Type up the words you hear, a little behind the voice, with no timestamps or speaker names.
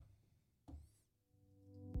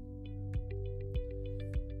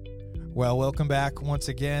Well, welcome back once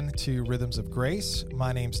again to Rhythms of Grace.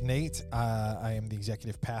 My name's Nate. I am the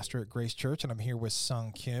executive pastor at Grace Church, and I'm here with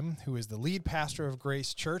Sung Kim, who is the lead pastor of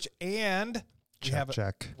Grace Church, and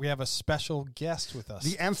we have a special guest with us.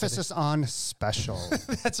 The emphasis on special.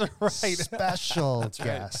 That's right. Special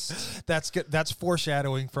guest. That's good. That's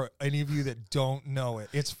foreshadowing for any of you that don't know it.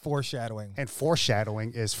 It's foreshadowing. And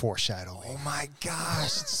foreshadowing is foreshadowing. Oh my gosh,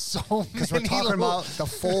 so many. Because we're talking about the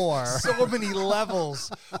four. So many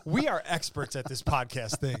levels. We are experts at this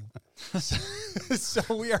podcast thing.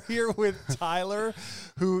 So we are here with Tyler,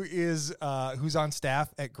 who's on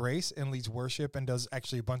staff at Grace and leads worship and does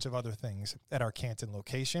actually a bunch of other things at our Canton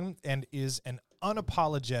location and is an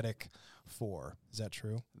unapologetic four. Is that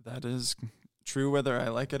true? That is true whether I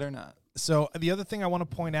like it or not. So the other thing I want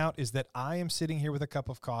to point out is that I am sitting here with a cup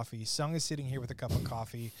of coffee. Sung is sitting here with a cup of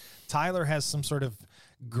coffee. Tyler has some sort of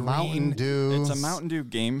green Mountain Dew. It's a Mountain Dew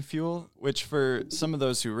Game Fuel, which for some of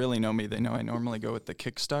those who really know me, they know I normally go with the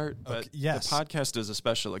Kickstart, but Okay, yes. The podcast is a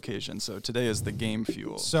special occasion, so today is the Game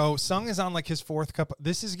Fuel. So Sung is on like his fourth cup.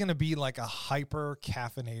 This is going to be like a hyper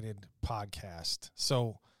caffeinated podcast.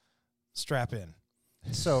 So strap in.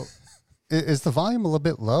 So is the volume a little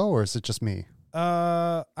bit low, or is it just me?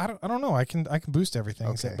 I don't know. I can boost everything.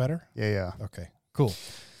 Is that better? Yeah. Okay, cool.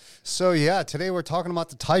 So yeah, today we're talking about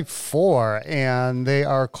the Type 4, and they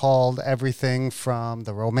are called everything from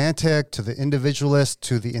the romantic to the individualist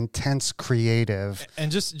to the intense creative. And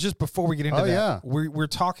just before we get into that, yeah. we're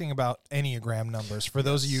talking about Enneagram numbers. For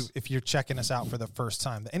those of you, if you're checking us out for the first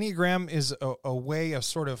time, the Enneagram is a way of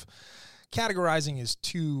sort of categorizing is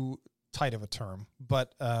too tight of a term,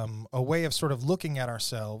 but a way of sort of looking at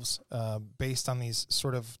ourselves based on these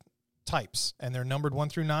sort of types, and they're numbered 1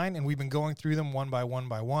 through 9, and we've been going through them one by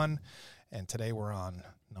one, and today we're on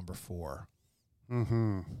number 4.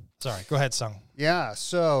 Sorry, go ahead, Sung. Yeah,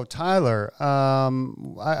 so Tyler,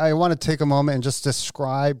 I want to take a moment and just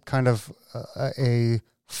describe kind of a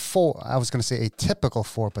 4. I was going to say a typical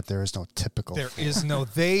 4, but there is no typical. There is no.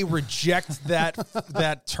 They reject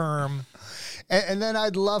that term. And then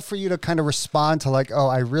I'd love for you to kind of respond to like, oh,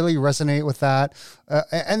 I really resonate with that.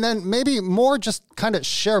 And then maybe more just kind of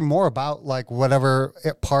share more about like whatever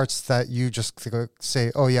parts that you just say,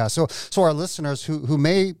 oh, yeah. So our listeners who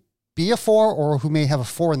may be a 4 or who may have a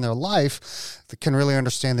 4 in their life that can really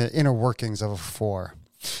understand the inner workings of a 4.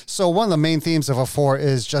 So one of the main themes of a 4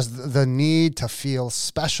 is just the need to feel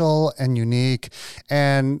special and unique,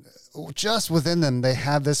 and just within them, they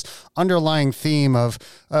have this underlying theme of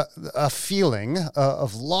a feeling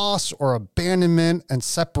of loss or abandonment and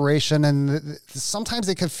separation. And sometimes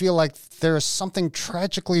they could feel like there is something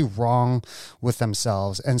tragically wrong with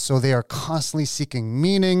themselves. And so they are constantly seeking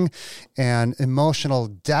meaning and emotional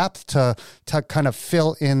depth to kind of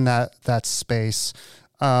fill in that space.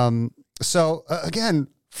 So again,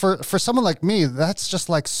 for someone like me, that's just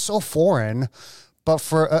like so foreign.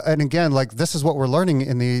 But and again, like this is what we're learning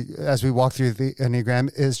as we walk through the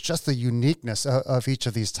Enneagram is just the uniqueness of each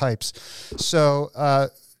of these types. So,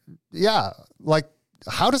 like,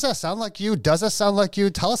 how does that sound like you? Does that sound like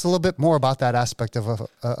you? Tell us a little bit more about that aspect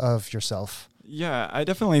of yourself. Yeah, I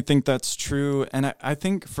definitely think that's true. And I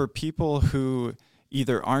think for people who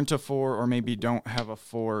either aren't a 4 or maybe don't have a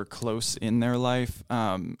 4 close in their life,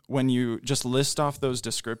 when you just list off those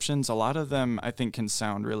descriptions, a lot of them I think can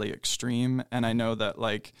sound really extreme. And I know that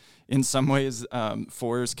like in some ways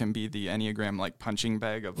 4s can be the Enneagram like punching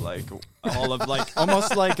bag of like all of like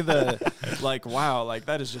almost like the like, wow, like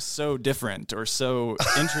that is just so different or so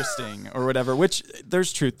interesting or whatever, which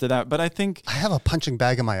there's truth to that. But I think I have a punching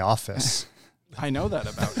bag in my office. I know that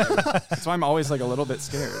about you. So I'm always like a little bit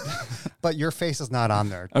scared. But your face is not on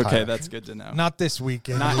there. Okay, Tyler. that's good to know. Not this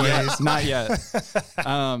weekend. Not yet.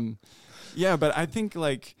 Yeah, but I think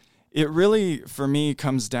like it really for me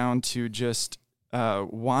comes down to just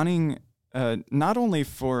wanting not only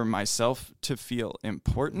for myself to feel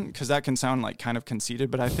important, because that can sound like kind of conceited,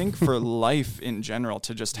 but I think for life in general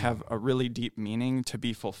to just have a really deep meaning, to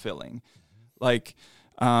be fulfilling. Like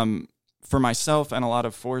for myself and a lot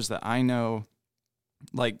of 4s that I know,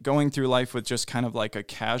 like going through life with just kind of like a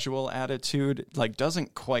casual attitude, like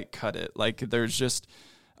doesn't quite cut it. Like there's just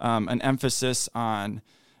an emphasis on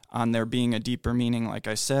there being a deeper meaning, like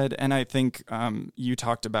I said. And I think you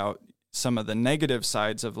talked about some of the negative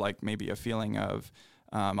sides of like maybe a feeling of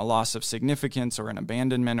a loss of significance or an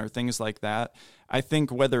abandonment or things like that. I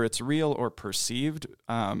think whether it's real or perceived,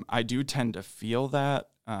 I do tend to feel that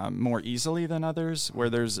more easily than others, where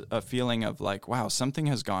there's a feeling of like, wow, something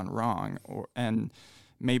has gone wrong, and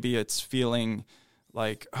maybe it's feeling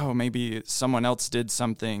like, oh, maybe someone else did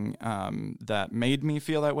something that made me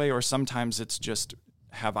feel that way, or sometimes it's just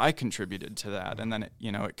have I contributed to that? And then,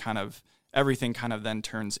 it kind of, everything kind of then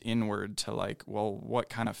turns inward to like, well, what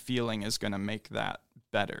kind of feeling is going to make that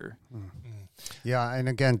better? Yeah, and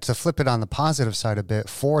again, to flip it on the positive side a bit,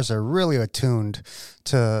 4s are really attuned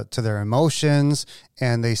to their emotions,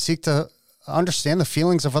 and they seek to understand the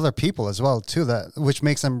feelings of other people as well too, that which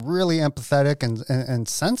makes them really empathetic and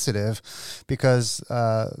sensitive, because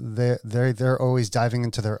they're always diving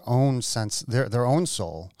into their own sense, their own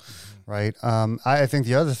soul. Right. I think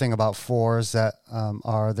the other thing about 4s that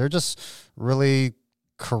they're just really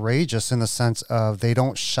courageous in the sense of they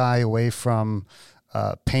don't shy away from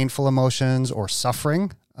painful emotions or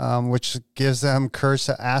suffering, which gives them courage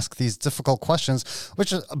to ask these difficult questions,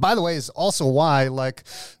 which, by the way, is also why,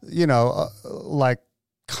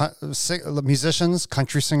 musicians,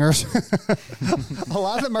 country singers, a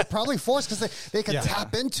lot of them are probably 4s because they can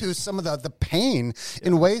tap into some of the pain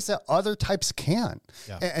in ways that other types can't.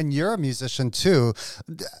 Yeah. And you're a musician too.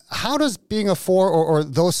 How does being a 4 or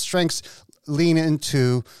those strengths lean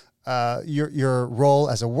into your role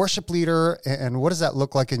as a worship leader, and what does that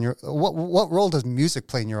look like in your what role does music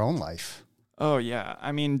play in your own life? Oh yeah,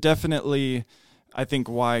 I mean, definitely. I think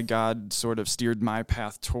why God sort of steered my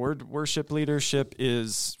path toward worship leadership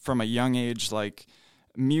is from a young age, like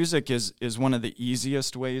music is one of the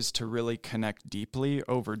easiest ways to really connect deeply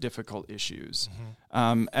over difficult issues.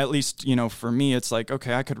 At least, for me, it's like,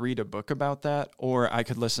 okay, I could read a book about that, or I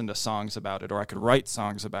could listen to songs about it, or I could write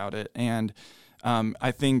songs about it. And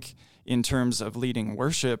I think in terms of leading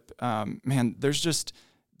worship, man,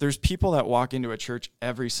 there's people that walk into a church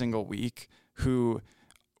every single week who,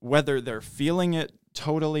 whether they're feeling it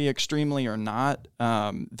totally extremely or not,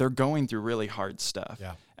 they're going through really hard stuff.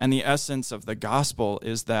 Yeah. And the essence of the gospel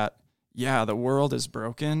is that, the world is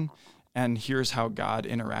broken, and here's how God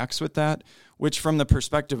interacts with that, which from the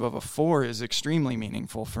perspective of a 4 is extremely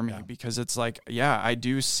meaningful for me, because it's like, I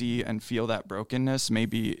do see and feel that brokenness,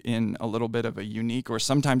 maybe in a little bit of a unique or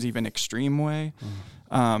sometimes even extreme way.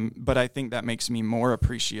 But I think that makes me more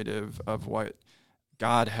appreciative of what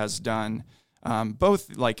God has done,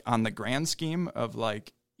 both like on the grand scheme of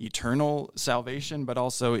like eternal salvation, but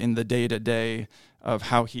also in the day-to-day of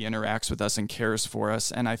how he interacts with us and cares for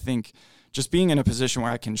us. And I think just being in a position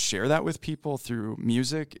where I can share that with people through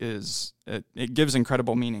music it gives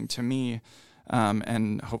incredible meaning to me,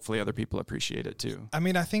 and hopefully other people appreciate it too. I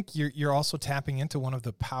mean, I think you're also tapping into one of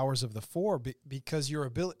the powers of the 4 because your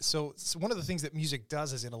ability. So one of the things that music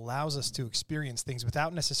does is it allows us to experience things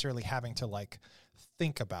without necessarily having to like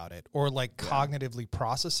think about it or like cognitively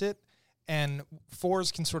process it. And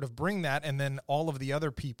 4s can sort of bring that, and then all of the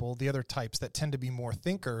other people, the other types that tend to be more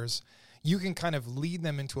thinkers, you can kind of lead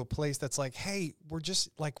them into a place that's like, hey, you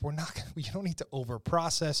don't need to over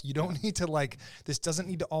process. You don't need to this doesn't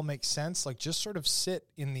need to all make sense. Like, just sort of sit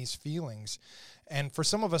in these feelings. And for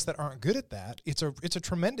some of us that aren't good at that, it's a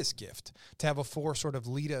tremendous gift to have a 4 sort of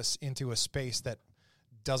lead us into a space that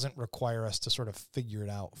doesn't require us to sort of figure it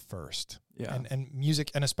out first. Yeah. And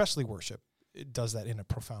music, and especially worship, it does that in a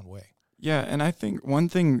profound way. Yeah. And I think one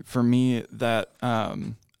thing for me that,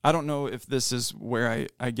 I don't know if this is where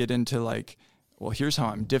I get into like, well, here's how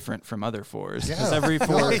I'm different from other 4s. Because every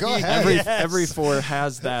 4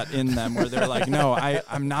 has that in them where they're like, no,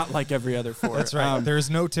 I'm not like every other 4. That's right.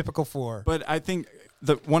 There's no typical 4. But I think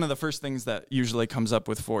one of the first things that usually comes up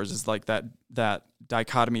with 4s is like that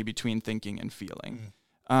dichotomy between thinking and feeling.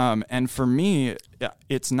 And for me,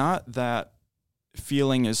 it's not that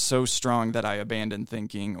feeling is so strong that I abandon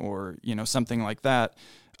thinking or, something like that.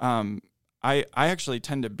 I actually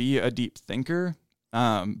tend to be a deep thinker,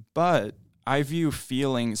 but I view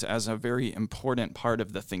feelings as a very important part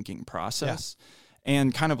of the thinking process. Yeah.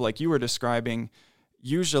 And kind of like you were describing,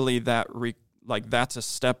 usually that's a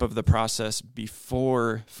step of the process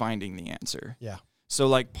before finding the answer. Yeah. So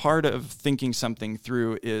like part of thinking something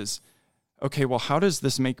through is, okay, well, how does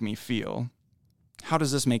this make me feel? How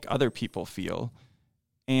does this make other people feel?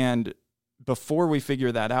 And before we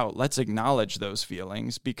figure that out, let's acknowledge those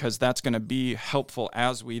feelings, because that's going to be helpful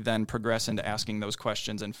as we then progress into asking those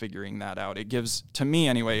questions and figuring that out. It gives, to me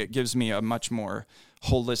anyway, it gives me a much more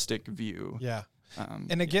holistic view. Yeah.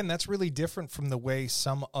 And again, that's really different from the way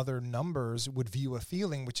some other numbers would view a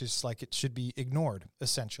feeling, which is like it should be ignored,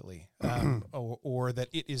 essentially, or that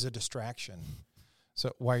it is a distraction.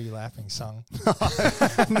 So why are you laughing, Sung?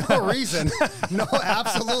 No reason. No,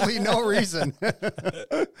 absolutely no reason.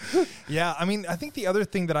 Yeah, I mean, I think the other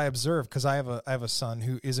thing that I observe, because I have a son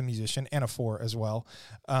who is a musician and a 4 as well,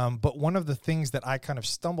 but one of the things that I kind of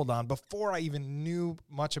stumbled on before I even knew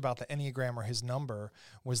much about the Enneagram or his number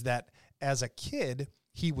was that as a kid,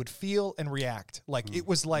 he would feel and react. Like it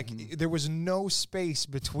was like there was no space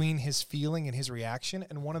between his feeling and his reaction.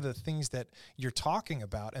 And one of the things that you're talking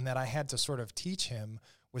about and that I had to sort of teach him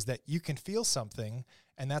was that you can feel something,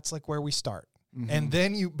 and that's like where we start. And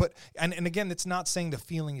then and again, it's not saying the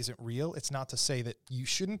feeling isn't real. It's not to say that you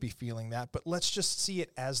shouldn't be feeling that, but let's just see it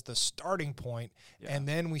as the starting point, and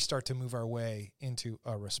then we start to move our way into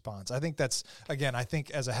a response. I think that's, again, I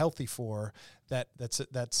think as a healthy four,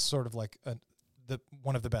 that's sort of like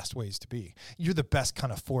one of the best ways to be. You're the best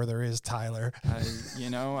kind of four there is, Tyler.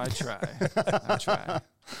 I try.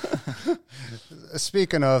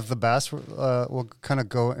 Speaking of the best, we'll kind of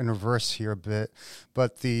go in reverse here a bit,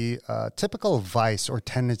 but the typical vice or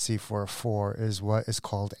tendency for a four is what is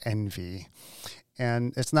called envy.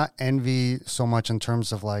 And it's not envy so much in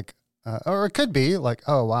terms of like, or it could be like,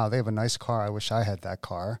 oh, wow, they have a nice car. I wish I had that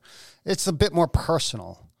car. It's a bit more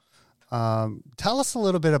personal. Tell us a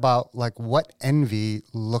little bit about like what envy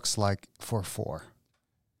looks like for four.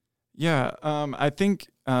 Yeah, I think,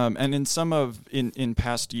 and in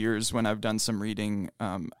past years when I've done some reading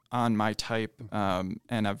on my type,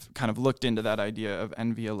 and I've kind of looked into that idea of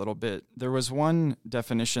envy a little bit, there was one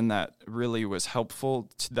definition that really was helpful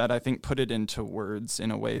that I think put it into words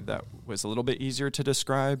in a way that was a little bit easier to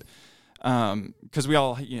describe, because we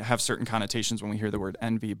all have certain connotations when we hear the word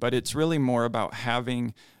envy, but it's really more about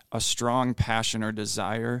having a strong passion or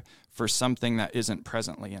desire for something that isn't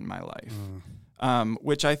presently in my life.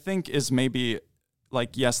 Which I think is maybe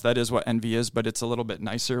like, yes, that is what envy is, but it's a little bit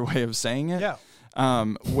nicer way of saying it. Yeah.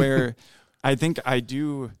 Where I think I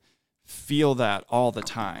do feel that all the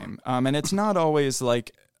time. And it's not always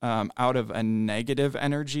like out of a negative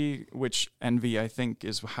energy, which envy, I think,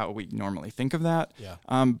 is how we normally think of that.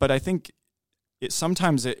 Yeah. But I think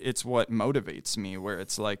sometimes it's what motivates me, where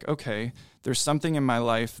it's like, okay, there's something in my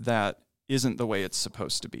life that isn't the way it's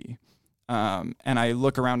supposed to be. And I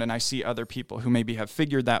look around and I see other people who maybe have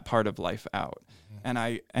figured that part of life out.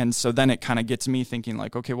 And so then it kind of gets me thinking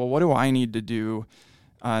like, okay, well, what do I need to do?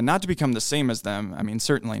 Not to become the same as them. I mean,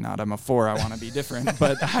 certainly not. I'm a four. I want to be different,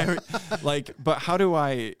 but but how do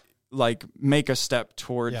I like make a step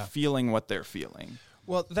toward feeling what they're feeling?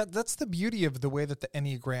 Well, that's the beauty of the way that the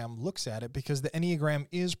Enneagram looks at it, because the Enneagram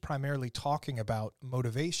is primarily talking about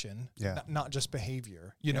motivation, not just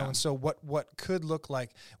behavior, you know. And so what could look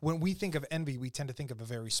like when we think of envy, we tend to think of a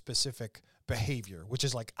very specific behavior, which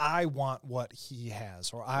is like, I want what he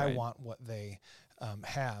has, or I want what they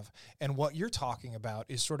have. And what you're talking about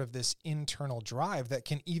is sort of this internal drive that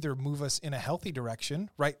can either move us in a healthy direction,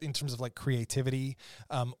 right, in terms of like creativity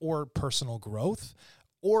or personal growth,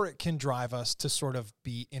 or it can drive us to sort of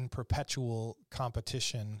be in perpetual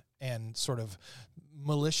competition and sort of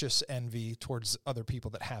malicious envy towards other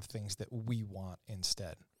people that have things that we want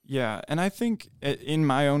instead. Yeah, and I think in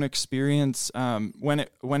my own experience, when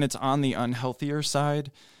it's on the unhealthier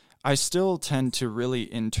side, I still tend to really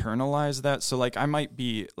internalize that. So like I might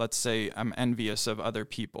be, let's say I'm envious of other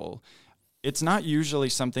people. It's not usually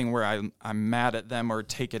something where I'm mad at them or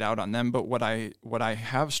take it out on them, but what I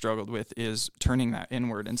have struggled with is turning that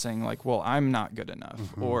inward and saying like, well, I'm not good enough,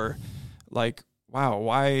 or like, wow,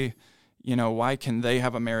 why can they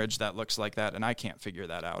have a marriage that looks like that and I can't figure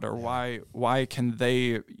that out, or why can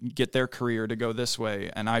they get their career to go this way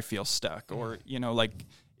and I feel stuck, or like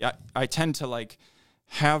I tend to like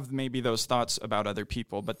have maybe those thoughts about other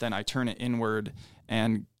people, but then I turn it inward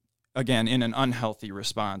and again, in an unhealthy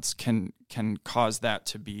response, can cause that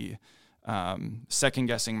to be second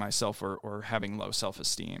guessing myself or having low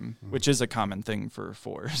self-esteem, which is a common thing for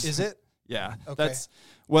fours. Is it? Yeah. Okay.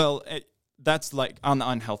 That's like on the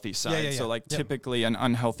unhealthy side. Yeah. So like typically an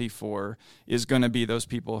unhealthy four is going to be those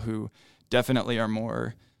people who definitely are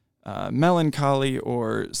more melancholy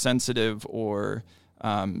or sensitive or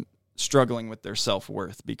struggling with their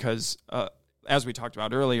self-worth, because as we talked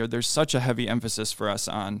about earlier, there's such a heavy emphasis for us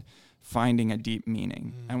on finding a deep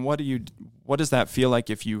meaning. And what does that feel like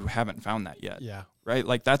if you haven't found that yet? Yeah. Right?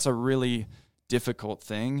 Like that's a really difficult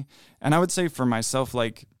thing. And I would say for myself,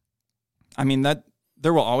 like, I mean, that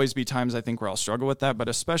there will always be times I think where I'll struggle with that, but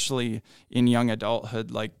especially in young adulthood,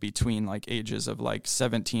 like between like ages of like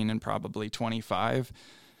 17 and probably 25,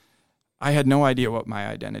 I had no idea what my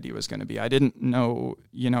identity was going to be. I didn't know,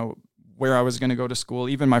 where I was going to go to school.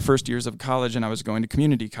 Even my first years of college, and I was going to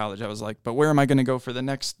community college, I was like, but where am I going to go for the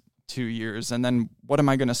next 2 years? And then what am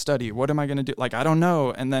I going to study? What am I going to do? Like, I don't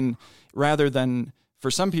know. And then rather than,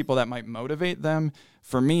 for some people that might motivate them,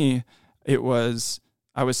 for me, I was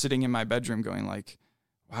sitting in my bedroom going like,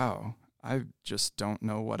 wow, I just don't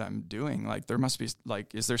know what I'm doing. Like, there must be,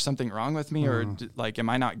 like, is there something wrong with me? Or like, am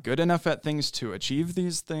I not good enough at things to achieve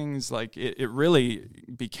these things? Like, it really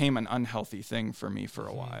became an unhealthy thing for me for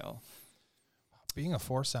a while. Being a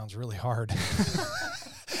 4 sounds really hard.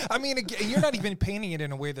 I mean, again, you're not even painting it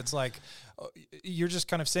in a way that's like, you're just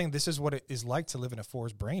kind of saying this is what it is like to live in a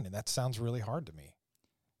 4's brain. And that sounds really hard to me.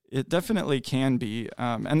 It definitely can be.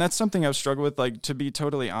 And that's something I've struggled with. Like, to be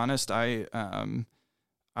totally honest, I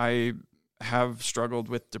have struggled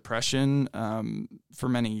with depression for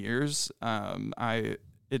many years.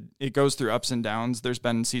 It goes through ups and downs. There's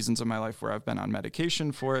been seasons of my life where I've been on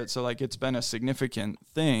medication for it. So, like, it's been a significant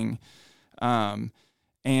thing. And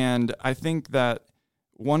I think that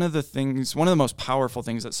one of the most powerful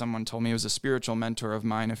things that someone told me, was a spiritual mentor of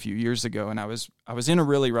mine a few years ago. And I was in a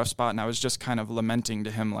really rough spot, and I was just kind of lamenting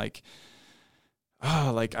to him, like,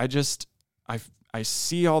 I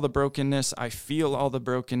see all the brokenness, I feel all the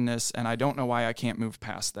brokenness, and I don't know why I can't move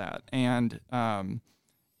past that. And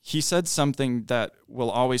he said something that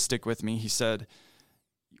will always stick with me. He said,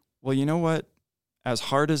 well, you know what? As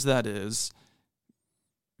hard as that is,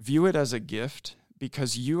 view it as a gift,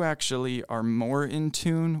 because you actually are more in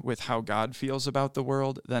tune with how God feels about the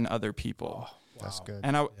world than other people. Oh, that's good.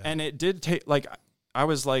 And it did take, like, I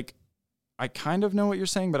was like, I kind of know what you're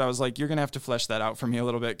saying, but I was like, you're going to have to flesh that out for me a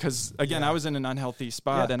little bit. Because, again, I was in an unhealthy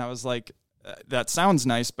spot, and I was like, that sounds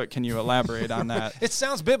nice, but can you elaborate on that? It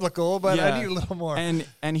sounds biblical, but I need a little more.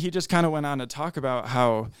 And he just kind of went on to talk about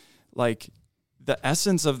how, like, the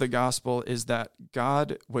essence of the gospel is that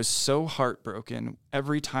God was so heartbroken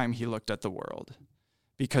every time he looked at the world,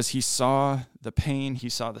 because he saw the pain, he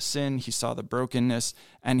saw the sin, he saw the brokenness,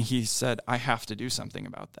 and he said, I have to do something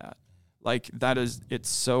about that. Like, it's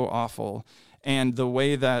so awful. And the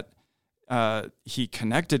way that he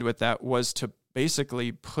connected with that was to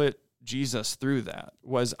basically put Jesus through that.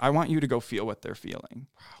 Was, I want you to go feel what they're feeling.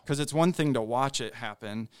 Because it's one thing to watch it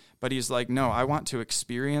happen, but he's like, no, I want to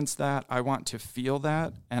experience that. I want to feel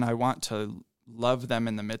that, and I want to love them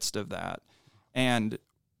in the midst of that. And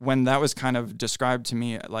when that was kind of described to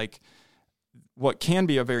me, like, what can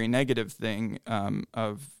be a very negative thing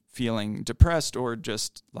of feeling depressed or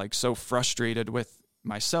just, like, so frustrated with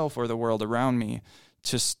myself or the world around me,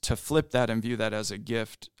 just to flip that and view that as a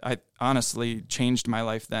gift, I honestly changed my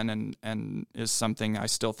life then, and is something I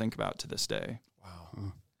still think about to this day.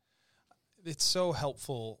 Wow. It's so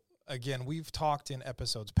helpful. Again, we've talked in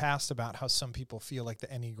episodes past about how some people feel like the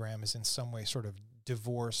Enneagram is in some way sort of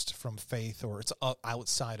divorced from faith, or it's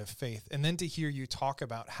outside of faith. And then to hear you talk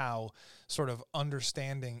about how sort of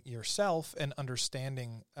understanding yourself and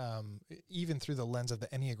understanding, even through the lens of the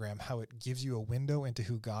Enneagram, how it gives you a window into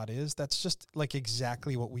who God is, that's just like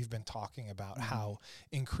exactly what we've been talking about, how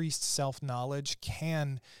increased self-knowledge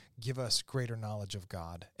can give us greater knowledge of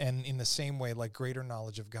God. And in the same way, like, greater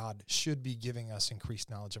knowledge of God should be giving us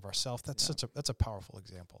increased knowledge of ourselves. That's a powerful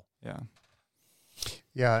example. Yeah.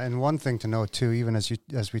 Yeah, and one thing to note too, even as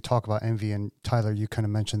we talk about envy, and Tyler, you kind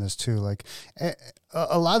of mentioned this too, like,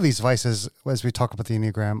 a lot of these vices, as we talk about the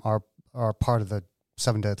Enneagram, are part of the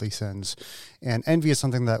 7 deadly sins, and envy is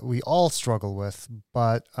something that we all struggle with,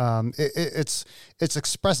 but it's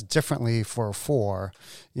expressed differently for a 4.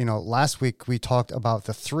 You know, last week we talked about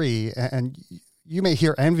the 3, and you may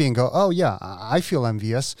hear envy and go, oh yeah, I feel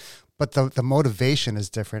envious, but the motivation is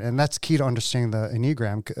different, and that's key to understanding the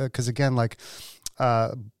Enneagram, because again, like,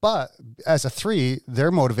 but as a 3,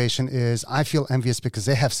 their motivation is, I feel envious because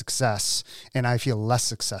they have success and I feel less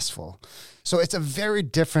successful. So it's a very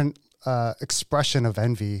different expression of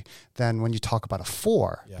envy than when you talk about a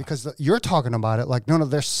 4, because you're talking about it like, no,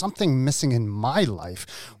 there's something missing in my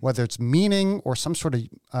life, whether it's meaning or some sort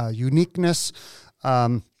of uniqueness.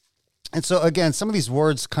 And so again, some of these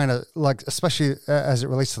words kind of, like, especially as it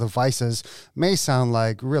relates to the vices, may sound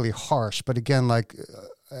like really harsh, but again, like,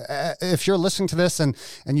 if you're listening to this and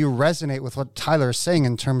you resonate with what Tyler is saying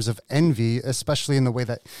in terms of envy, especially in the way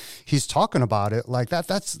that he's talking about it, like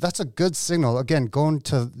that's a good signal. Again, going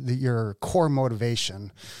to your core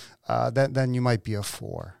motivation, then you might be a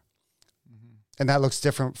 4. Mm-hmm. And that looks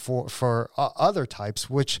different for other types,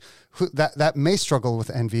 that may struggle with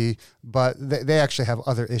envy, but they actually have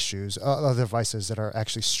other issues, other vices that are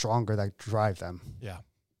actually stronger that drive them. Yeah.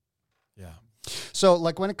 Yeah. So,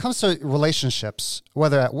 like, when it comes to relationships,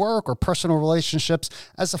 whether at work or personal relationships,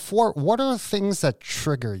 as a 4, what are things that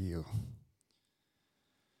trigger you?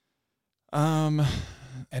 And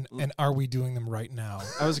are we doing them right now?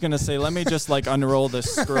 I was going to say, let me just, like, unroll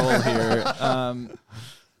this scroll here.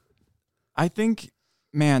 I think,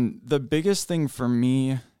 man, the biggest thing for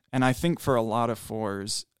me, and I think for a lot of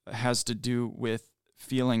 4s, has to do with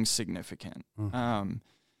feeling significant.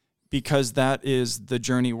 because that is the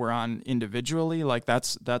journey we're on individually. Like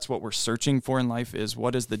that's what we're searching for in life, is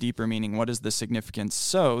what is the deeper meaning? What is the significance?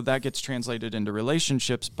 So that gets translated into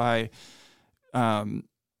relationships by,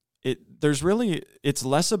 it's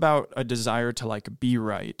less about a desire to like be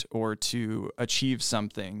right or to achieve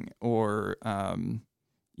something or,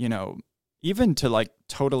 even to like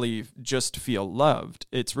totally just feel loved.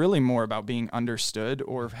 It's really more about being understood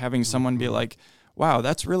or having someone be like, wow,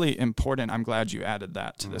 that's really important. I'm glad you added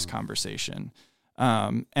that to this conversation.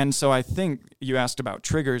 And so I think you asked about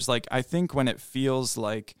triggers. Like, I think when it feels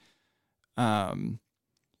like, well,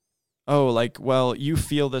 you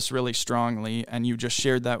feel this really strongly and you just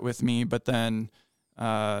shared that with me, but then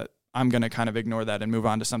I'm going to kind of ignore that and move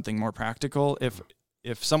on to something more practical.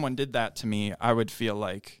 If someone did that to me, I would feel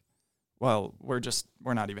like, well, we're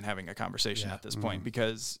not even having a conversation at this point,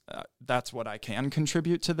 because that's what I can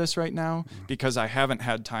contribute to this right now, because I haven't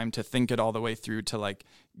had time to think it all the way through to like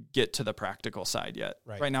get to the practical side yet.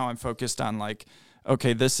 Right now I'm focused on like,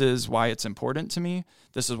 okay, this is why it's important to me.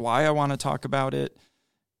 This is why I want to talk about it.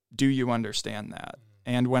 Do you understand that?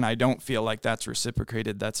 And when I don't feel like that's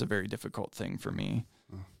reciprocated, that's a very difficult thing for me.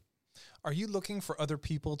 Are you looking for other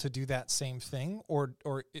people to do that same thing, or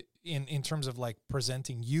in terms of like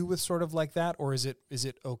presenting you with sort of like that, or is it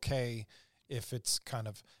okay if it's kind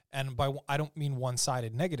of, and I don't mean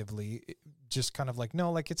one-sided negatively, just kind of like,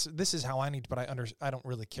 no, like this is how I need, but I don't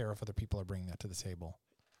really care if other people are bringing that to the table.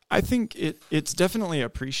 I think it's definitely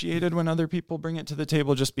appreciated when other people bring it to the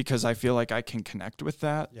table, just because I feel like I can connect with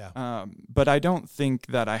that. Yeah. But I don't think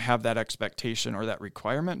that I have that expectation or that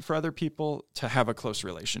requirement for other people to have a close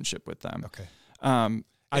relationship with them. Okay.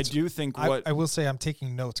 I do think I will say I'm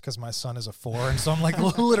taking notes because my son is a 4, and so I'm like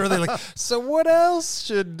literally like, so what else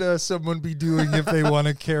should someone be doing if they want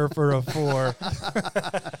to care for a 4?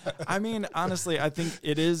 I mean, honestly, I think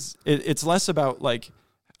it's less about like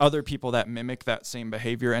other people that mimic that same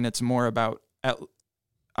behavior, and it's more about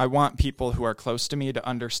I want people who are close to me to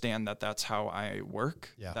understand that that's how I work,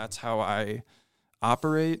 that's how I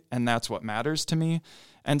operate, and that's what matters to me.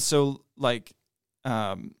 And so like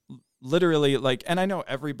literally, like, and I know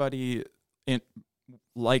everybody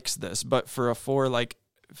likes this, but for a 4, like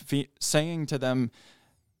saying to them,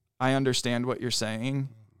 I understand what you're saying,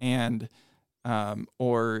 and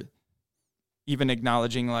or even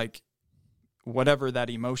acknowledging like whatever that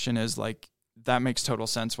emotion is, like that makes total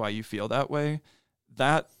sense why you feel that way.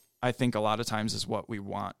 That I think a lot of times is what we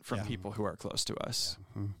want from people who are close to us.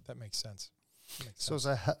 Yeah. That makes sense. So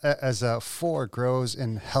as a 4 grows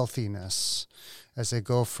in healthiness, as they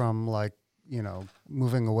go from like,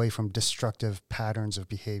 moving away from destructive patterns of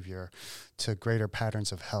behavior to greater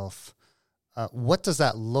patterns of health, what does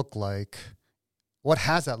that look like? What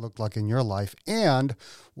has that looked like in your life? And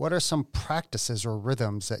what are some practices or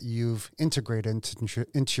rhythms that you've integrated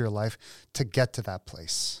into your life to get to that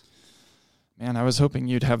place? Man, I was hoping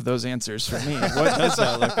you'd have those answers for me. What does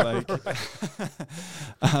that look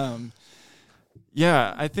like?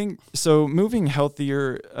 Yeah, I think so. Moving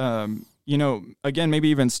healthier, again, maybe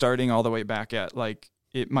even starting all the way back at like,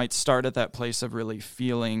 it might start at that place of really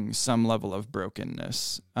feeling some level of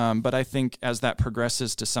brokenness. But I think as that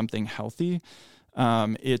progresses to something healthy,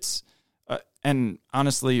 and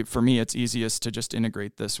honestly, for me, it's easiest to just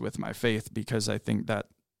integrate this with my faith, because I think that,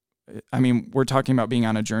 we're talking about being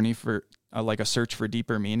on a journey for like a search for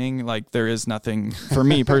deeper meaning. Like there is nothing for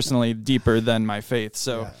me personally deeper than my faith.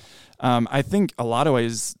 So, I think in a lot of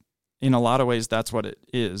ways, that's what it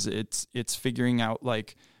is. It's figuring out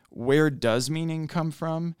like, where does meaning come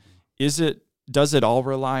from? Does it all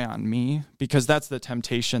rely on me? Because that's the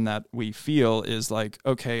temptation that we feel, is like,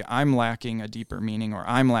 okay, I'm lacking a deeper meaning, or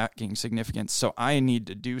I'm lacking significance, so I need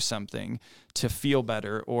to do something to feel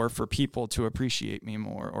better, or for people to appreciate me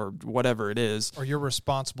more, or whatever it is. Or you're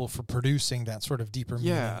responsible for producing that sort of deeper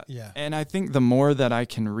meaning. Yeah. And I think the more that I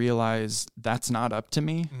can realize that's not up to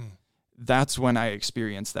me, that's when I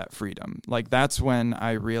experience that freedom. Like that's when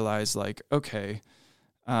I realize like, okay,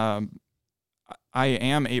 I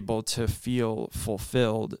am able to feel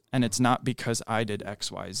fulfilled, and it's not because I did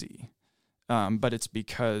X, Y, Z, but it's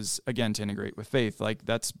because, again, to integrate with faith, like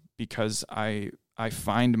that's because I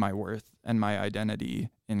find my worth and my identity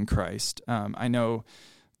in Christ. I know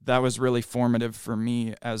that was really formative for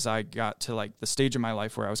me as I got to like the stage of my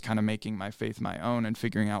life where I was kind of making my faith my own and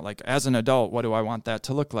figuring out like, as an adult, what do I want that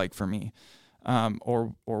to look like for me?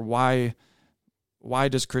 Or why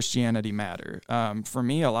does Christianity matter? For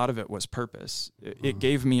me, a lot of it was purpose. It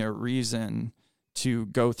gave me a reason to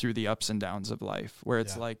go through the ups and downs of life, where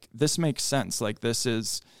it's like, this makes sense. Like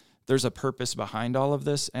there's a purpose behind all of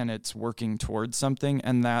this, and it's working towards something,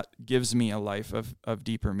 and that gives me a life of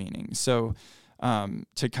deeper meaning. So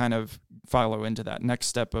to kind of follow into that next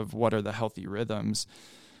step of what are the healthy rhythms.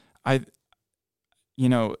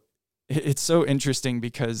 It's so interesting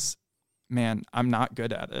because, man, I'm not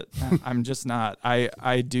good at it. I'm just not.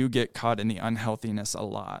 I do get caught in the unhealthiness a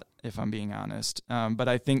lot, if I'm being honest. But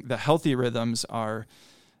I think the healthy rhythms are,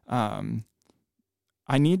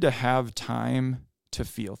 I need to have time to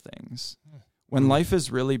feel things. When life is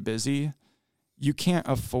really busy, you can't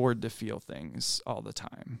afford to feel things all the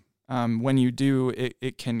time. When you do,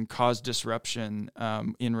 it can cause disruption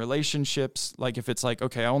in relationships. Like if it's like,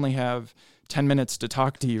 okay, I only have 10 minutes to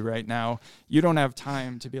talk to you right now. You don't have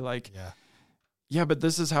time to be like, yeah, but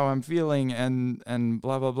this is how I'm feeling and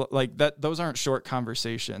blah, blah, blah. Like that, those aren't short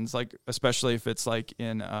conversations, like especially if it's like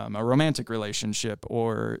in a romantic relationship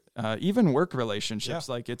or even work relationships.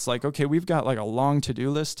 Like it's like, okay, we've got like a long to-do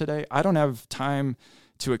list today. I don't have time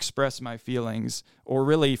to express my feelings or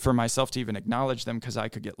really for myself to even acknowledge them because I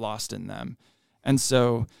could get lost in them. And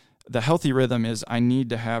so the healthy rhythm is I need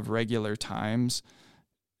to have regular times,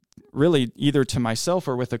 really either to myself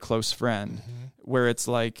or with a close friend, where it's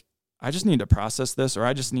like, I just need to process this, or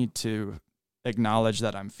I just need to acknowledge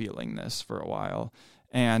that I'm feeling this for a while.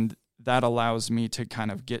 And that allows me to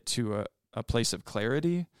kind of get to a place of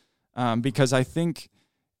clarity, because I think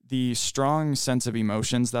the strong sense of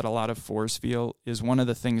emotions that a lot of fours feel is one of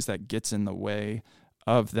the things that gets in the way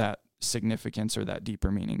of that significance or that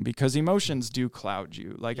deeper meaning, because emotions do cloud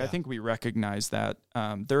you. Like, I think we recognize that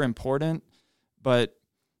they're important, but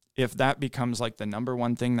if that becomes like the number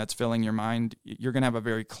one thing that's filling your mind, you're going to have a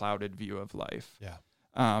very clouded view of life.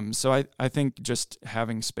 So I think just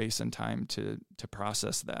having space and time to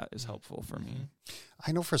process that is helpful for me.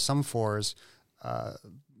 I know for some fours,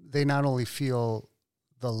 they not only feel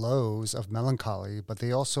the lows of melancholy, but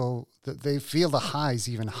they also they feel the highs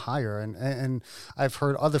even higher. And I've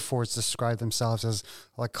heard other fours describe themselves as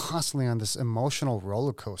like constantly on this emotional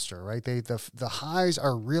roller coaster, right? The highs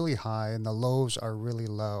are really high and the lows are really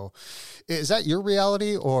low. Is that your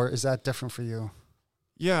reality, or is that different for you?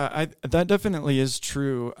 Yeah, that definitely is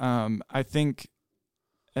true. I think,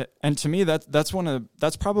 and to me, that's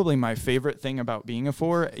probably my favorite thing about being a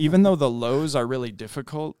four. Even though the lows are really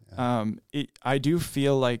difficult, I do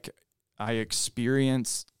feel like I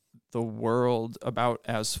experience the world about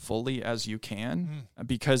as fully as you can,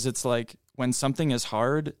 because it's like when something is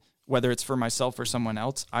hard, whether it's for myself or someone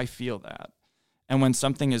else, I feel that. And when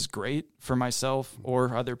something is great for myself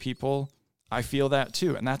or other people, I feel that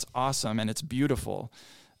too. And that's awesome. And it's beautiful.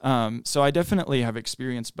 So I definitely have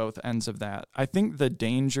experienced both ends of that. I think the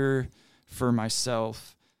danger for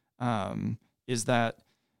myself is that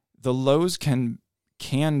the lows can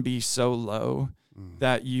be so low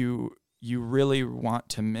that you really want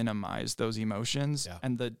to minimize those emotions.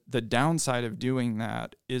 And the downside of doing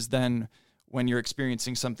that is then when you're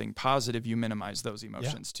experiencing something positive, you minimize those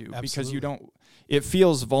emotions too. Absolutely. Because it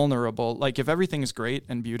feels vulnerable. Like if everything's great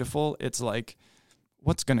and beautiful, it's like,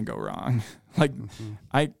 what's going to go wrong? Like,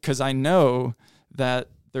 because I know that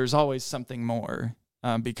there's always something more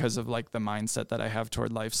because of like the mindset that I have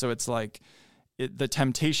toward life. So it's like the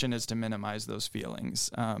temptation is to minimize those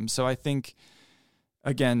feelings. So I think,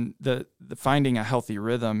 again, the finding a healthy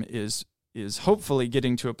rhythm is hopefully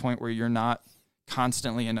getting to a point where you're not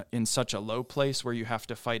constantly in such a low place where you have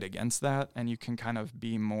to fight against that, and you can kind of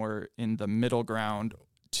be more in the middle ground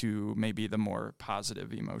to maybe the more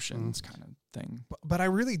positive emotions kind of thing. But I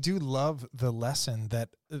really do love the lesson that,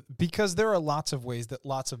 because there are lots of ways that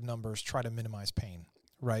lots of numbers try to minimize pain,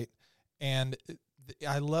 right? And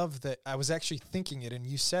I love that. I was actually thinking it, and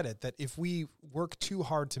you said it, that if we work too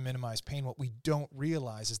hard to minimize pain, what we don't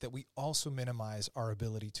realize is that we also minimize our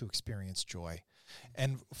ability to experience joy.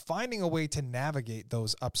 And finding a way to navigate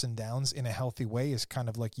those ups and downs in a healthy way is kind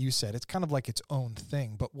of like you said, it's kind of like its own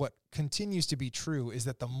thing. But what continues to be true is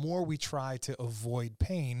that the more we try to avoid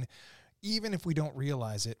pain, even if we don't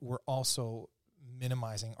realize it, we're also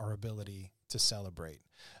minimizing our ability to celebrate.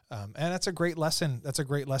 And that's a great lesson. That's a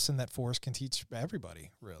great lesson that fours can teach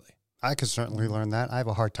everybody, really. I could certainly learn that. I have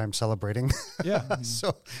a hard time celebrating. Yeah.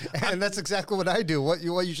 And that's exactly what I do. What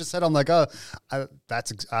you just said, I'm like, I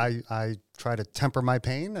try to temper my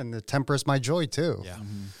pain, and it tempers my joy too.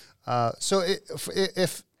 Yeah. So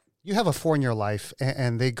if you have a four in your life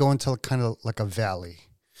and they go into kind of like a valley,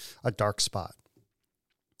 a dark spot,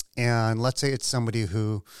 and let's say it's somebody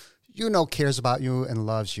who, cares about you and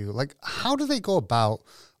loves you, like, how do they go about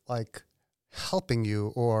like helping you,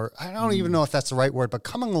 or I don't even know if that's the right word, but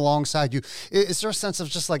coming alongside you? Is there a sense of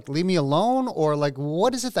just like, leave me alone, or like,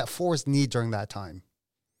 what is it that fours need during that time?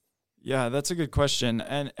 Yeah, that's a good question.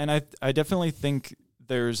 And I definitely think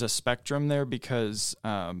there's a spectrum there, because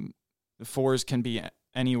fours can be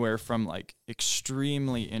anywhere from like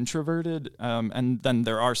extremely introverted, and then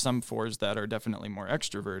there are some 4s that are definitely more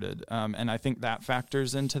extroverted, and I think that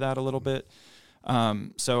factors into that a little bit.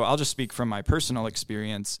 So I'll just speak from my personal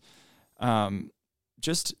experience.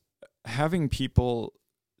 Just having people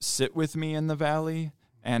sit with me in the valley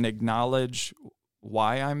and acknowledge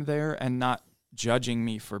why I'm there and not judging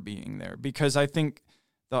me for being there, because I think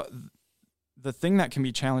the thing that can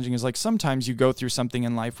be challenging is like sometimes you go through something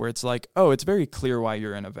in life where it's like, oh, it's very clear why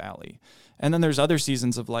you're in a valley. And then there's other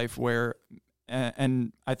seasons of life where,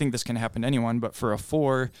 and I think this can happen to anyone, but for a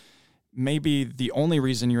 4, maybe the only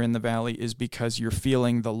reason you're in the valley is because you're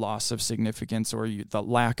feeling the loss of significance or the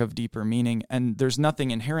lack of deeper meaning. And there's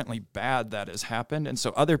nothing inherently bad that has happened. And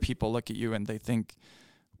so other people look at you and they think,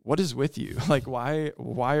 what is with you? Like, why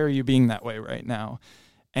are you being that way right now?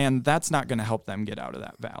 And that's not going to help them get out of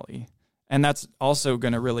that valley. And that's also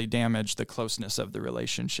going to really damage the closeness of the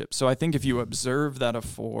relationship. So I think if you observe that a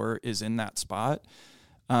 4 is in that spot,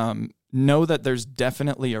 know that there's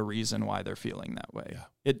definitely a reason why they're feeling that way. Yeah.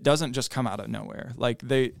 It doesn't just come out of nowhere. Like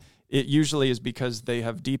it usually is because they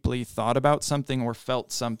have deeply thought about something or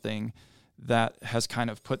felt something that has kind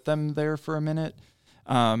of put them there for a minute.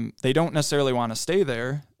 They don't necessarily want to stay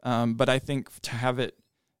there, but I think to have it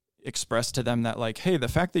expressed to them that like, hey, the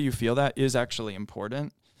fact that you feel that is actually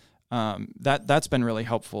important. That's been really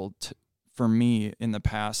helpful for me in the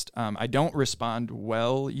past. I don't respond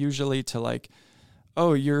well usually to like,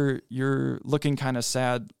 oh, you're looking kind of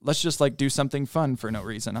sad. Let's just like do something fun for no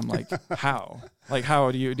reason. I'm like, how? Like,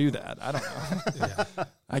 how do you do that? I don't know. Yeah.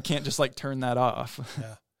 I can't just like turn that off.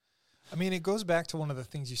 Yeah. I mean, it goes back to one of the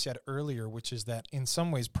things you said earlier, which is that in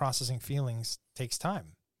some ways processing feelings takes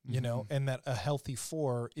time. You know, and that a healthy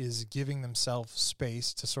 4 is giving themselves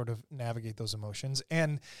space to sort of navigate those emotions.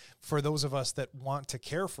 And for those of us that want to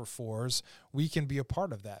care for 4s, we can be a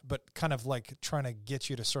part of that. But kind of like trying to get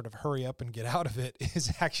you to sort of hurry up and get out of it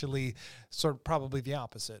is actually sort of probably the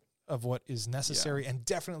opposite of what is necessary, and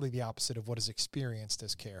definitely the opposite of what is experienced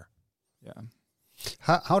as care. Yeah.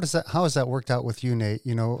 How has that worked out with you, Nate?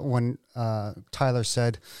 You know, when Tyler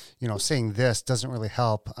said, you know, saying this doesn't really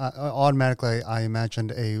help, automatically I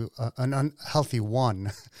imagined an unhealthy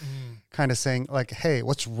 1 kind of saying like, hey,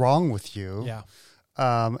 what's wrong with you? Yeah.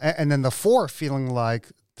 And then the 4 feeling like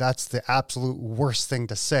that's the absolute worst thing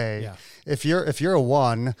to say. Yeah. If you're a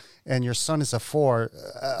 1 and your son is a 4,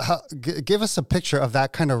 give us a picture of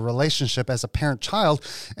that kind of relationship as a parent-child,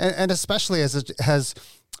 and especially as it has.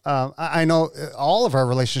 I know all of our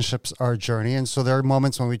relationships are a journey, and so there are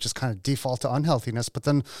moments when we just kind of default to unhealthiness. But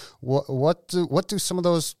then, what do some of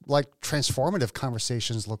those like transformative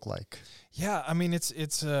conversations look like? Yeah, I mean it's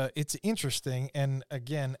interesting, and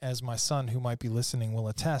again, as my son who might be listening will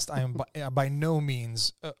attest, I am by no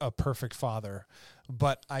means a perfect father,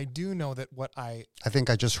 but I do know that what I think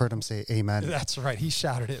I just heard him say amen. That's right. He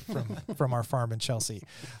shouted it from our farm in Chelsea.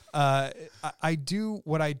 I do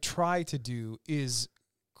what I try to do is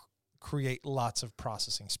create lots of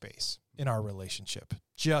processing space in our relationship,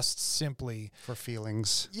 just simply for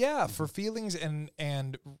feelings. Yeah, for feelings,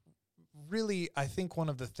 and really, I think one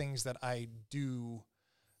of the things that I do,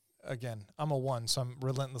 again, I'm a 1, so I'm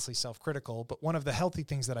relentlessly self-critical, but one of the healthy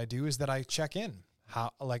things that I do is that I check in. How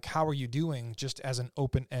are you doing? Just as an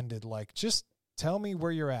open-ended, like, just tell me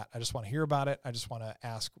where you're at. I just want to hear about it. I just want to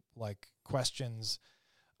ask like questions.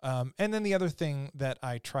 And then the other thing that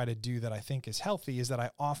I try to do that I think is healthy is that I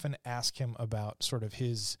often ask him about sort of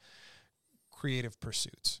his creative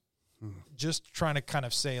pursuits. Just trying to kind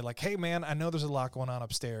of say like, hey man, I know there's a lot going on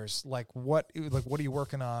upstairs. Like what are you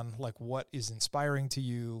working on? Like what is inspiring to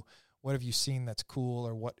you? What have you seen that's cool,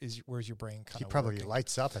 or where's your brain kind of He probably working?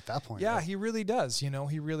 lights up at that point. Yeah, right? he really does. You know,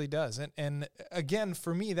 he really does. And again,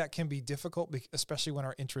 for me, that can be difficult, especially when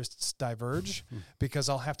our interests diverge, because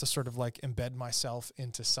I'll have to sort of like embed myself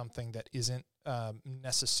into something that isn't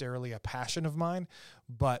necessarily a passion of mine.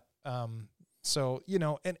 But so, you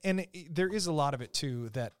know, and there is a lot of it too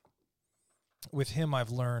that with him I've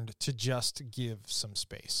learned to just give some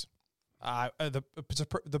space.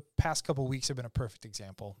 The past couple of weeks have been a perfect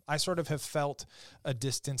example. I sort of have felt a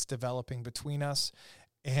distance developing between us,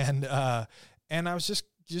 and I was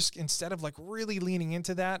just instead of like really leaning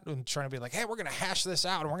into that and trying to be like, hey, we're gonna hash this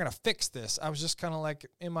out and we're gonna fix this, I was just kind of like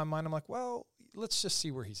in my mind, I'm like, well, let's just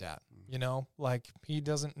see where he's at. You know, like he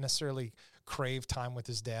doesn't necessarily crave time with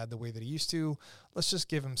his dad the way that he used to. Let's just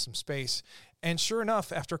give him some space. And sure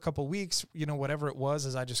enough, after a couple of weeks, you know, whatever it was,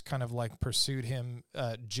 as I just kind of like pursued him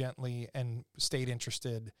gently and stayed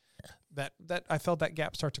interested, that I felt that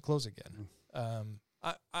gap start to close again.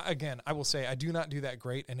 I will say I do not do that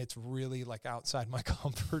great, and it's really like outside my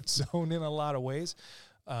comfort zone in a lot of ways.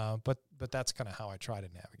 But that's kind of how I try to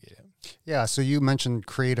navigate it. Yeah. So you mentioned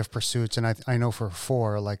creative pursuits, and I know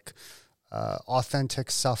for like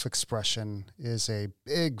authentic self-expression is a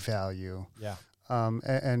big value. Yeah.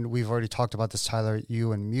 And we've already talked about this, Tyler,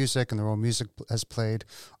 you and music and the role music has played.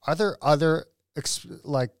 Are there other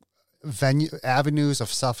avenues of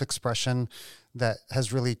self-expression that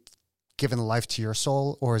has really given life to your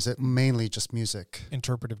soul, or is it mainly just music?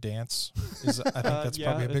 Interpretive dance is, I think that's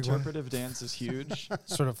probably a big one. Interpretive dance is huge.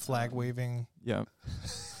 Sort of flag waving. Yeah.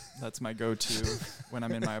 That's my go-to when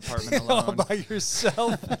I'm in my apartment alone. All by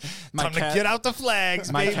yourself. Time to get out the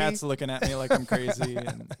flags, my baby. cat's looking at me like I'm crazy.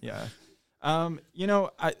 And yeah.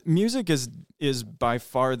 Music is by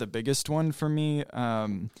far the biggest one for me.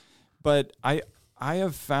 But I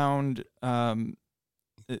have found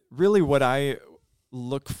really what I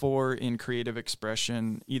look for in creative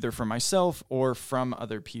expression, either for myself or from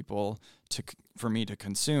other people for me to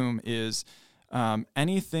consume, is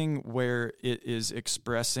anything where it is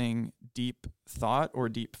expressing deep thought or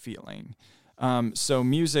deep feeling. So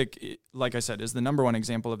music, like I said, is the number one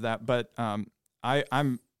example of that. But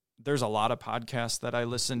there's a lot of podcasts that I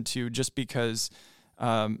listen to just because,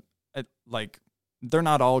 they're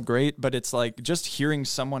not all great, but it's like just hearing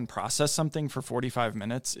someone process something for 45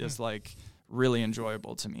 minutes is like really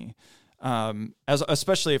enjoyable to me.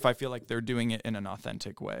 Especially if I feel like they're doing it in an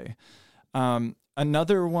authentic way.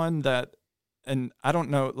 Another one that, and I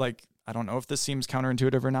don't know if this seems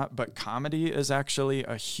counterintuitive or not, but comedy is actually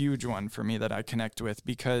a huge one for me that I connect with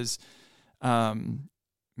because,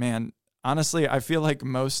 man, honestly, I feel like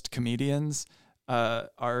most comedians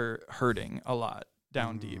are hurting a lot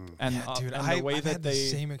down deep. And, dude, and the way I've that had the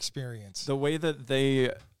same experience. The way that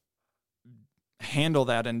they handle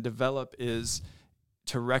that and develop is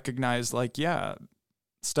to recognize, like, yeah,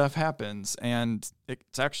 stuff happens, and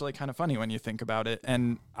it's actually kind of funny when you think about it.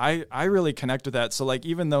 And I really connect with that. So, like,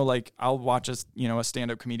 even though, like, I'll watch a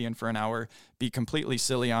stand-up comedian for an hour be completely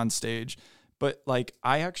silly on stage, but, like,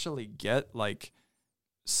 I actually get, like,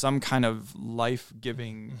 some kind of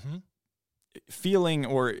life-giving feeling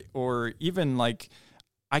or even, like,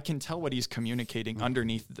 I can tell what he's communicating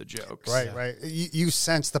underneath the jokes. Right. You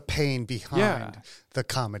sense the pain behind the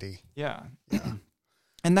comedy. Yeah.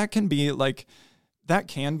 And that can be like, that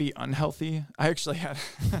can be unhealthy. I actually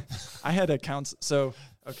had a counsel. So,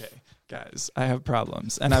 okay, guys, I have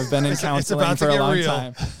problems and I've been in counseling for a long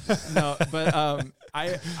time. No, but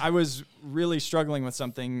I was really struggling with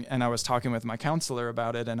something and I was talking with my counselor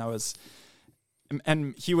about it,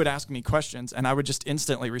 and he would ask me questions and I would just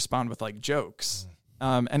instantly respond with like jokes.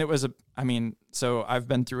 And it was so I've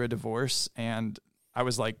been through a divorce and I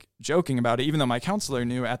was like joking about it, even though my counselor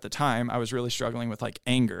knew at the time I was really struggling with like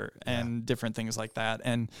anger and different things like that.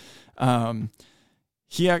 And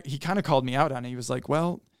he kind of called me out on it. He was like,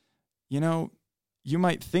 well, you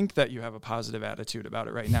might think that you have a positive attitude about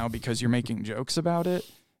it right now because you're making jokes about it,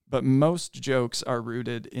 but most jokes are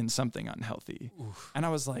rooted in something unhealthy. Oof. And I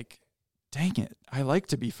was like, dang it, I like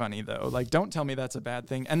to be funny though. Like, don't tell me that's a bad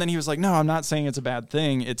thing. And then he was like, no, I'm not saying it's a bad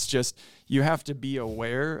thing. It's just, you have to be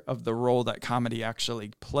aware of the role that comedy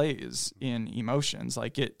actually plays in emotions.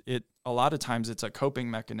 Like it a lot of times it's a coping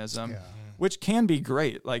mechanism, which can be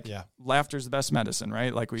great. Like laughter's the best medicine,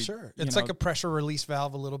 right? Like it's like a pressure release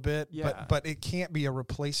valve a little bit, but it can't be a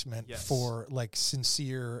replacement for like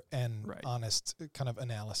sincere and honest kind of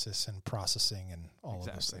analysis and processing and all of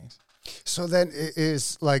those things. So then it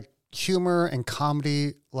is like, humor and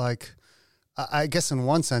comedy, like, I guess in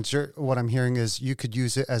one sense, what I'm hearing is you could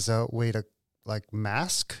use it as a way to like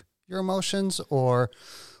mask your emotions, but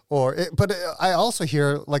I also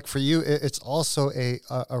hear like for you, it's also a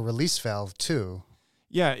release valve too.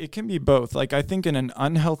 Yeah, it can be both. Like, I think in an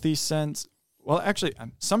unhealthy sense, well, actually,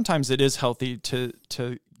 sometimes it is healthy to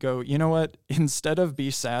go, you know what, instead of be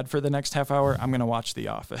sad for the next half hour, I'm going to watch The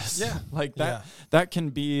Office. Yeah. Like that can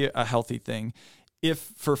be a healthy thing. If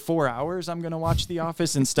for 4 hours I'm going to watch The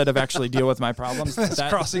Office instead of actually deal with my problems, that's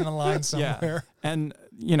crossing the line somewhere. Yeah. And,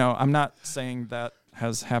 I'm not saying that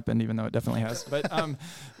has happened, even though it definitely has. But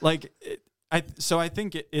I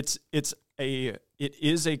think it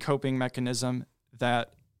is a coping mechanism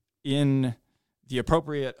that in the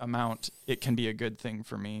appropriate amount, it can be a good thing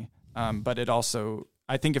for me. But it also,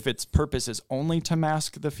 I think if its purpose is only to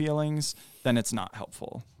mask the feelings, then it's not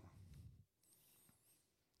helpful.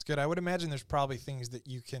 It's good. I would imagine there's probably things that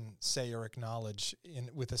you can say or acknowledge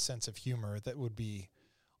with a sense of humor that would be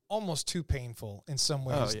almost too painful in some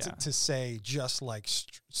ways to say just like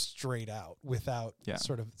straight out without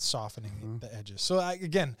sort of softening the edges. So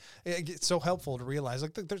it's so helpful to realize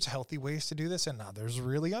like there's healthy ways to do this and now there's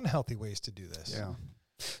really unhealthy ways to do this. Yeah.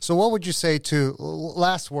 So what would you say to,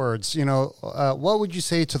 last words, what would you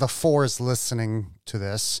say to the fours listening to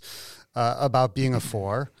this about being a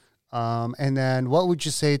four? And then what would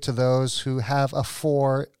you say to those who have a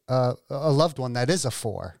four, a loved one that is a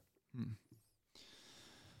four?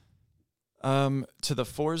 To the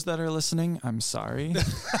fours that are listening, I'm sorry.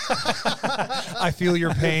 I feel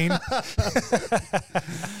your pain.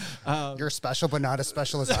 You're special, but not as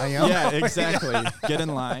special as I am. Yeah, exactly. Get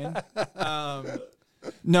in line.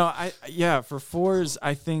 For fours,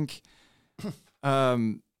 I think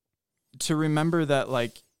to remember that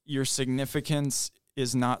like your significance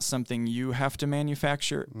is not something you have to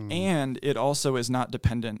manufacture, and it also is not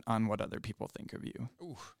dependent on what other people think of you.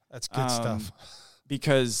 Ooh, that's good stuff.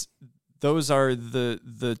 Because those are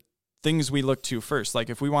the things we look to first. Like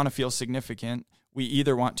if we want to feel significant, we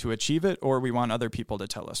either want to achieve it or we want other people to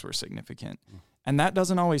tell us we're significant. And that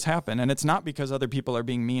doesn't always happen. And it's not because other people are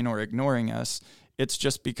being mean or ignoring us. It's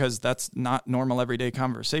just because that's not normal everyday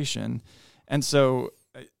conversation. And so,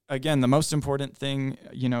 again, the most important thing,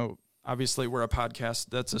 obviously we're a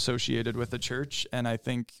podcast that's associated with the church. And I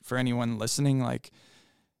think for anyone listening, like,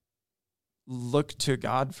 look to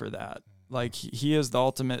God for that. Like, he is the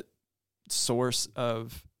ultimate source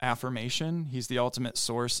of affirmation. He's the ultimate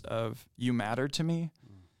source of you matter to me.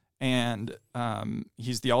 And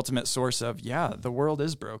he's the ultimate source of, the world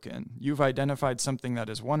is broken. You've identified something that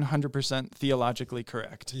is 100% theologically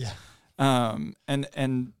correct. Yeah.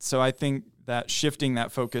 And so I think that shifting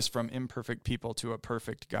that focus from imperfect people to a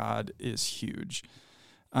perfect God is huge.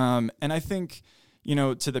 And I think,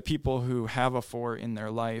 to the people who have a four in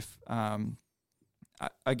their life,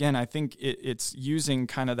 again, I think it's using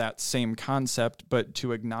kind of that same concept, but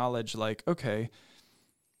to acknowledge like, okay,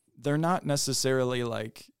 they're not necessarily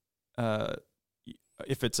like,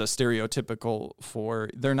 if it's a stereotypical four,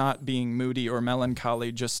 they're not being moody or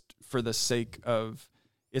melancholy just for the sake of,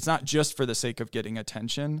 it's not just for the sake of getting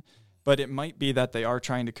attention, but it might be that they are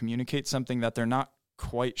trying to communicate something that they're not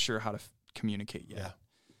quite sure how to communicate yet.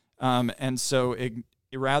 Yeah. And so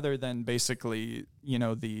rather than basically,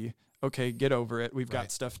 okay, get over it, we've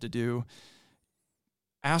got stuff to do,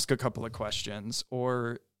 ask a couple of questions,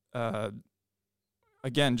 or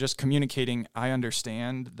again, just communicating, I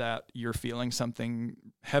understand that you're feeling something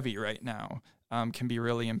heavy right now, can be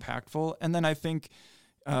really impactful. And then I think,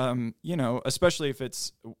 especially if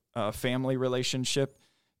it's a family relationship,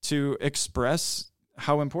 to express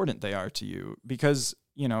how important they are to you. Because,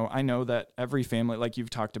 I know that every family, like you've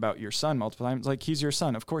talked about your son multiple times, like he's your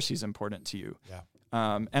son. Of course he's important to you. Yeah.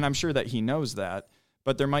 And I'm sure that he knows that,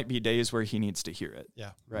 but there might be days where he needs to hear it.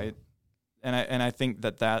 Yeah. Right. And I think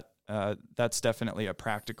that's definitely a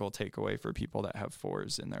practical takeaway for people that have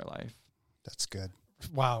fours in their life. That's good.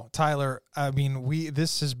 Wow, Tyler. I mean,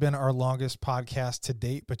 this has been our longest podcast to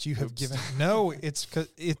date, but you have given this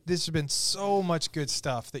has been so much good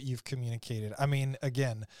stuff that you've communicated. I mean,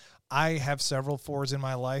 again, I have several fours in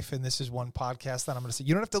my life, and this is one podcast that I'm going to say,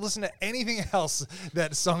 you don't have to listen to anything else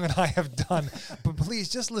that Sung and I have done, but please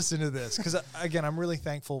just listen to this. Because again, I'm really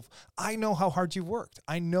thankful. I know how hard you've worked.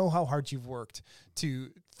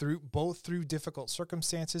 Through difficult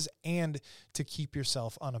circumstances and to keep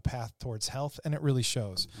yourself on a path towards health. And it really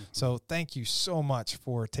shows. Mm-hmm. So thank you so much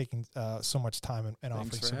for taking so much time and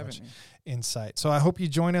offering so much insight. So I hope you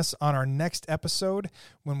join us on our next episode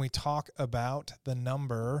when we talk about the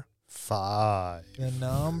number 5. The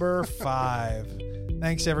number 5.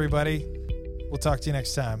 Thanks, everybody. We'll talk to you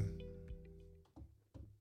next time.